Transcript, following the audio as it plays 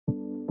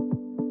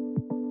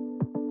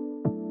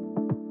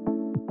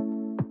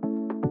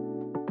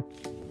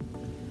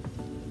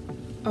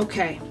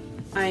Okay,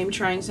 I am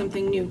trying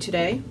something new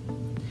today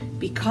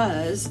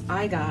because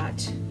I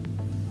got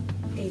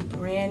a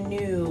brand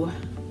new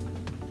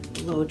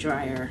blow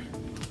dryer.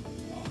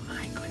 Oh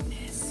my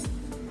goodness.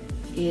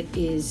 It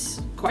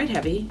is quite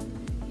heavy.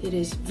 It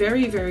is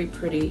very, very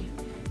pretty,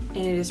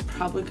 and it is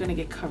probably going to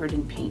get covered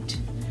in paint.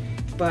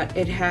 But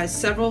it has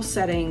several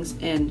settings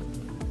and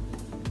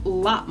a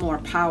lot more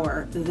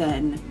power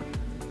than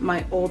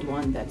my old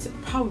one that's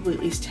probably at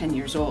least 10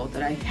 years old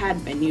that I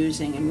had been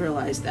using and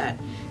realized that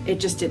it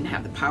just didn't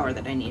have the power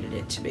that I needed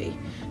it to be.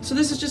 So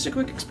this is just a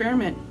quick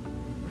experiment.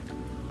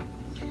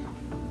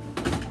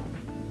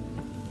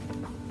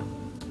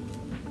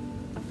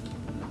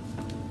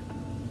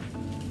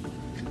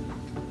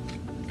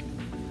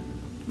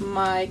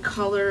 My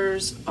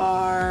colors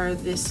are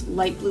this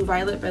light blue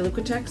violet by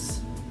Liquitex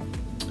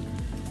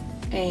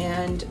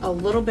and a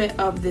little bit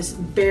of this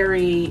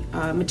berry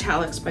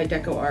metallics by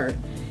Deco Art.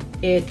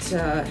 It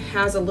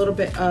has a little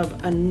bit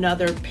of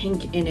another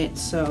pink in it,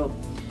 so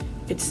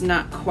it's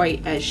not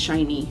quite as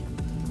shiny.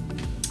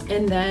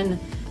 And then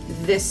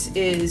this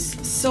is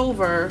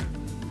silver,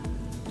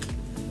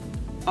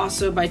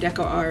 also by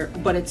Deco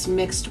Art, but it's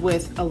mixed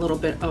with a little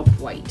bit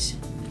of white,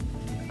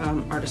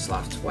 Artist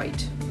Loft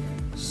white.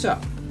 So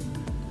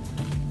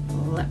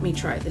let me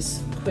try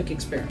this quick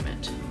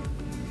experiment.